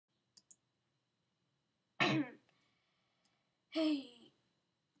Hey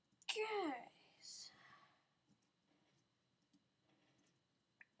guys,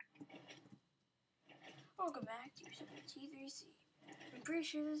 welcome back to some T3c. I'm pretty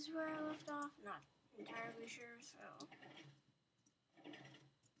sure this is where I left off, not entirely sure, so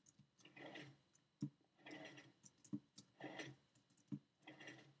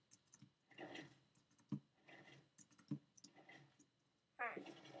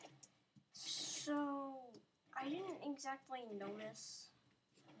alright. So I didn't exactly notice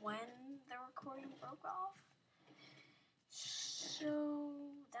when the recording broke off. So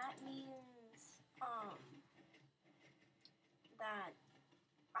that means that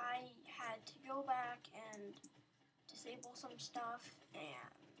I had to go back and disable some stuff,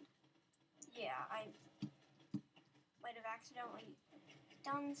 and yeah, I might have accidentally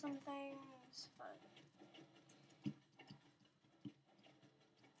done some things, but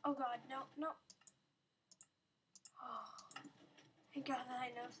oh god, no. Oh, thank god that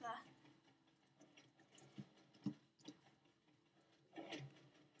I noticed that.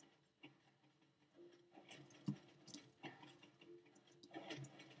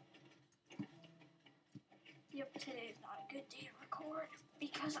 Yep, today is not a good day to record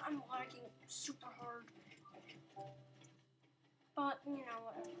because I'm lagging super hard. But, you know,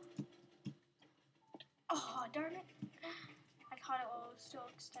 whatever. Oh, darn it. I caught it while it was still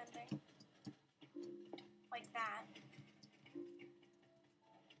extending. Like that.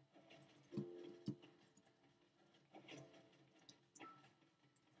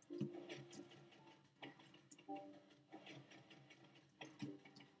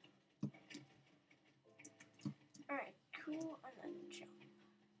 Alright, cool, and then jump.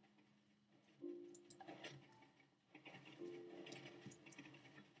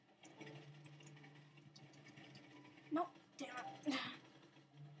 Nope, damn it.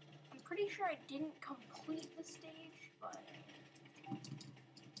 I'm pretty sure I didn't complete the stage, but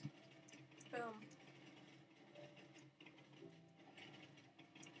boom.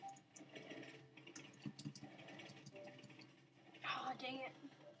 Oh, dang it.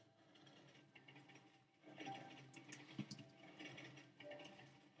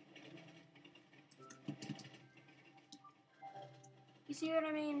 You see what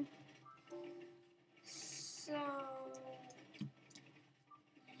I mean? So,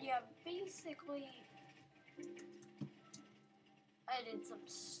 yeah, basically, I did some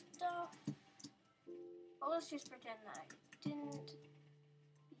stuff. Well, let's just pretend that I didn't,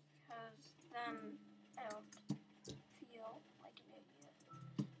 because then I don't feel like an idiot.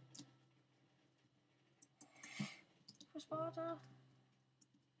 For Sparta.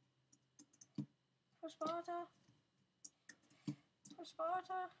 For Sparta. For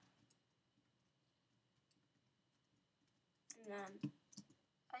Sparta. And then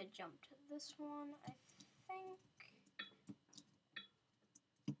I jump to this one, I think,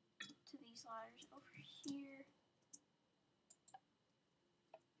 to these ladders over here.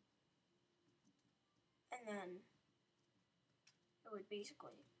 And then it would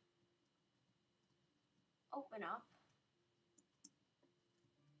basically open up.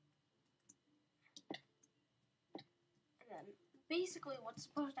 And then basically what's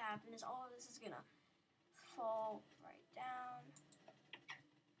supposed to happen is all of this is gonna fall right down.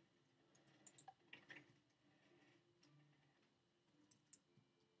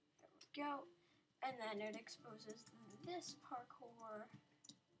 There we go. And then it exposes this parkour.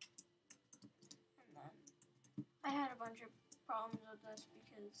 And then I had a bunch of problems with this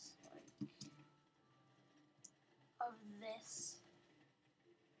because, like, of this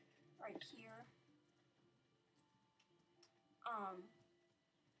right here.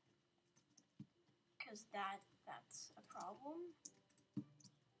 Because that's a problem.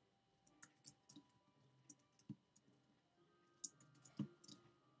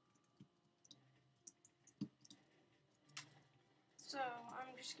 So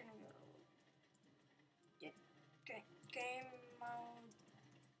I'm just gonna go game mode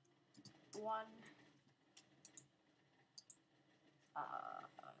 1.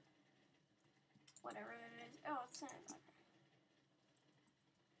 Whatever it is. Oh, it's not.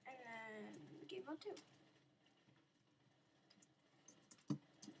 And then game mode 2.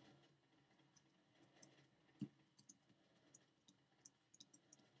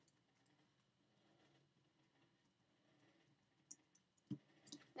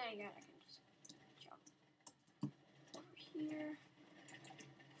 There you go, I can just jump over here.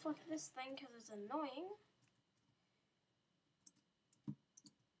 Fuck this thing because it's annoying.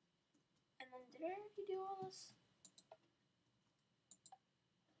 And then did I already do all this?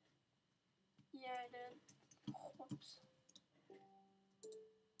 Yeah, I did. Whoops.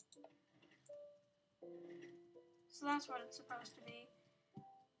 So that's what it's supposed to be.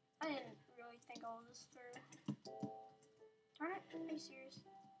 I didn't really think all this through. Darn it, are you serious?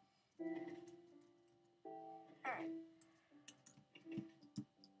 Alright.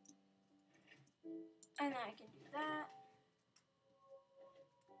 And then I can do that.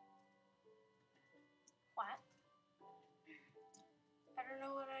 What? I don't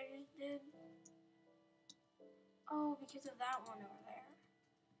know what I just did. Oh, because of that one over there.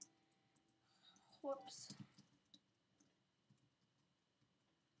 Whoops.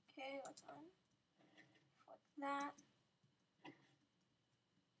 Okay, let's flip that. There's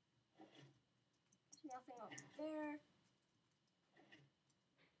nothing over there.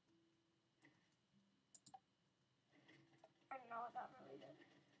 I don't know what that really did.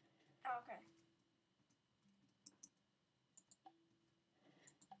 Oh, okay.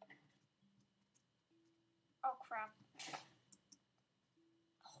 Oh crap.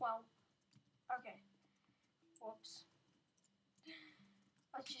 Well. Okay. Whoops.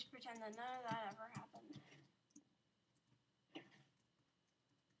 Let's just pretend that none of that ever happened.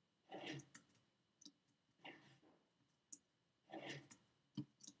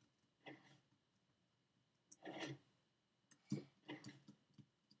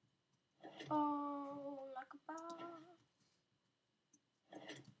 Oh, like a boss.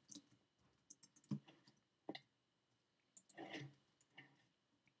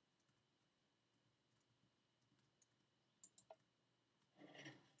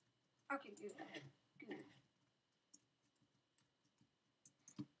 Okay, good. Good.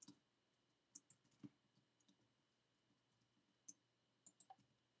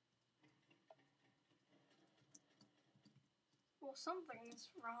 Well, something's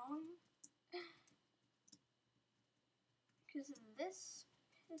wrong. Because this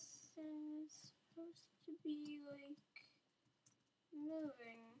piston is supposed to be, like,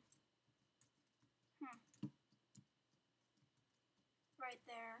 moving. Right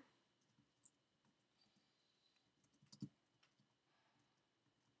there.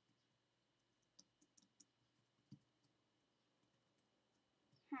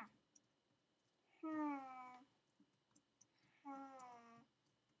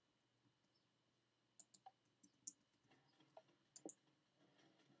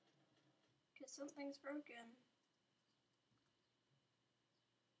 Because something's broken.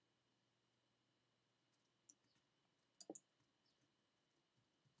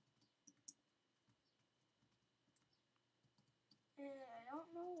 And I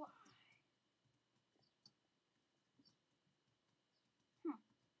don't know why.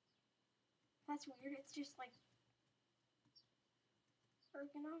 That's weird. It's just like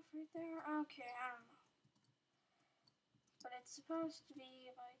broken off right there. Okay, I don't know. But it's supposed to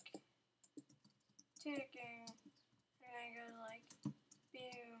be like ticking. And then it goes like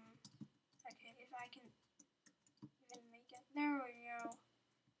boom. Okay, if I can even make it. There we go.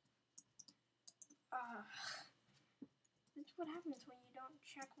 That's what happens when you don't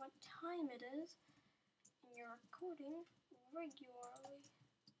check what time it is and you're recording regularly.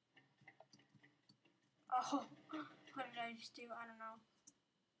 Oh, what did I just do? I don't know.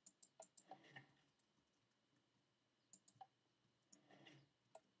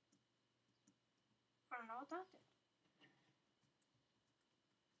 I don't know what that did.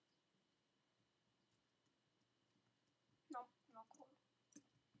 Nope, no clue.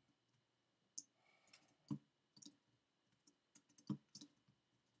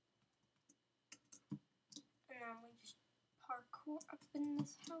 And then we just parkour up in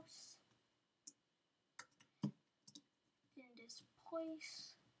this house. In this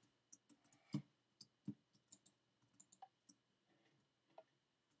place.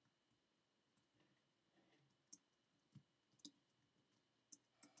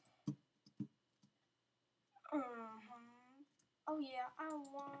 Oh yeah, I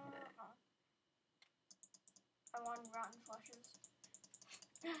want rotten flushes.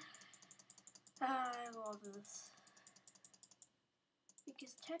 I love this.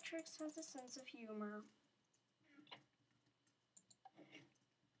 Because Tetrix has a sense of humor.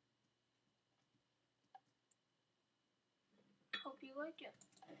 Hope you like it.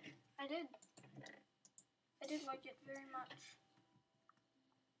 I did. I did like it very much.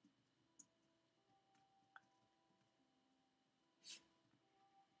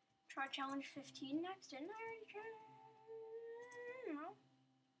 Try challenge 15 next, didn't I already try? No.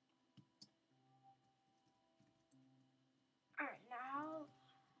 Alright, now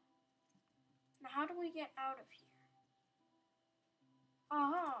how do we get out of here?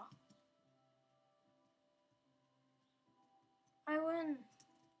 Aha! I win!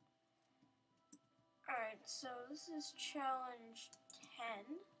 Alright, so this is challenge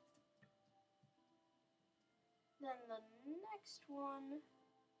 10. Then the next one,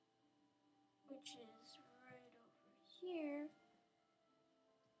 which is right over here,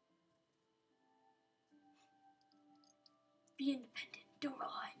 be independent. Don't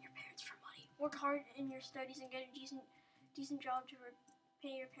rely on your parents for money. Work hard in your studies and get a decent job to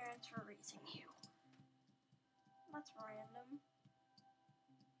repay your parents for raising you. That's random.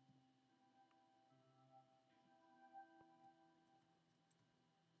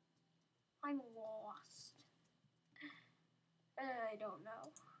 I'm lost. I don't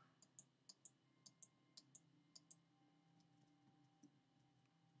know.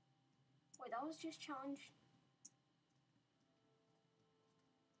 Wait, that was just challenge.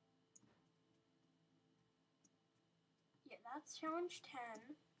 Yeah, that's challenge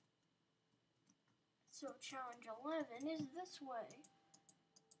 10. So challenge 11 is this way.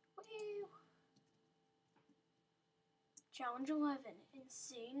 Woo! Challenge 11,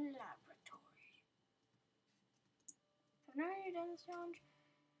 insane laboratory. Have I already done this challenge?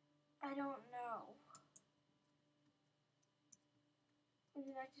 I don't know. Would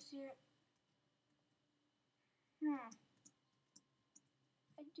you like to see it?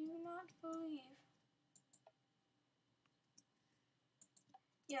 I do not believe.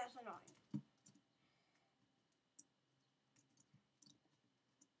 Yeah, it's annoying.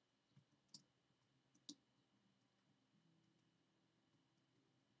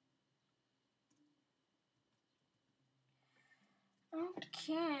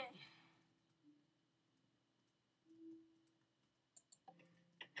 Okay.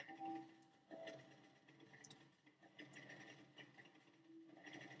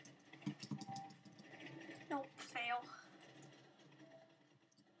 Nope, fail.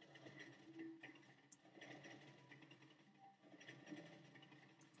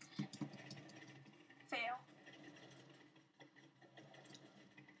 Fail.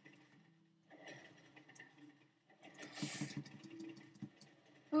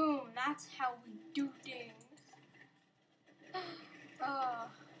 Boom, that's how we do things.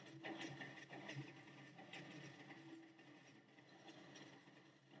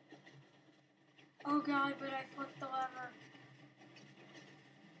 Oh god, but I flipped the lever.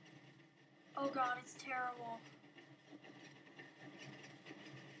 Oh god, it's terrible.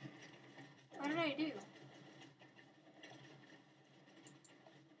 What did I do?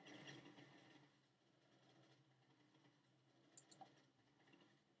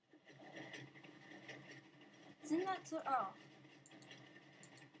 Isn't that so? Oh.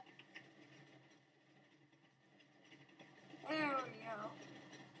 There we go.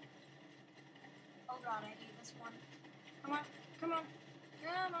 Oh god, I hate this one. Come on, come on,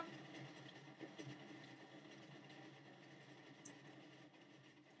 come on.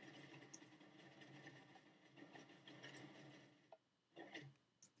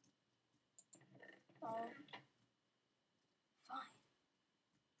 Oh. Fine.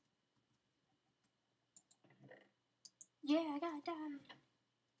 Yeah, I got a diamond.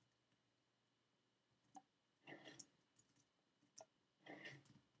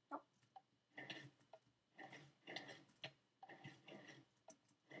 Nope.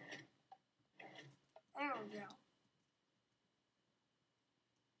 There we go.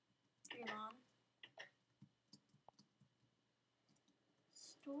 Dream on.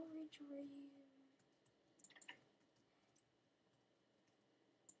 Storage room.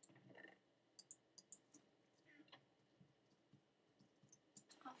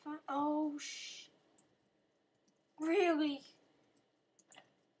 Oh, really?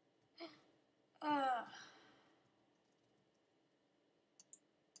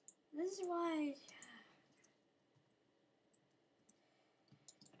 This is why.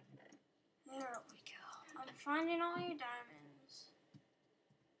 There we go. I'm finding all your diamonds.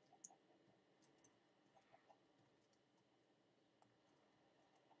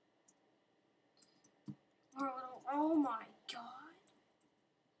 More little. Oh my god.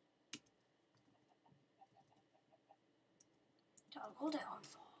 Toggle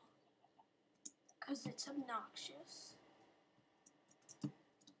downfall. Because it's obnoxious.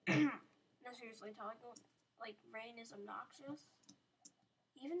 No, seriously, toggle. Like, rain is obnoxious.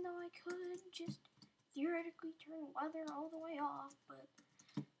 Even though I could just theoretically turn weather all the way off, but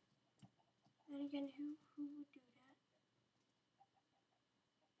then again, who would do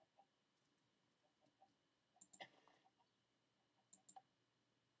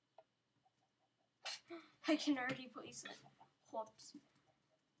that? I can already place it. Whoops.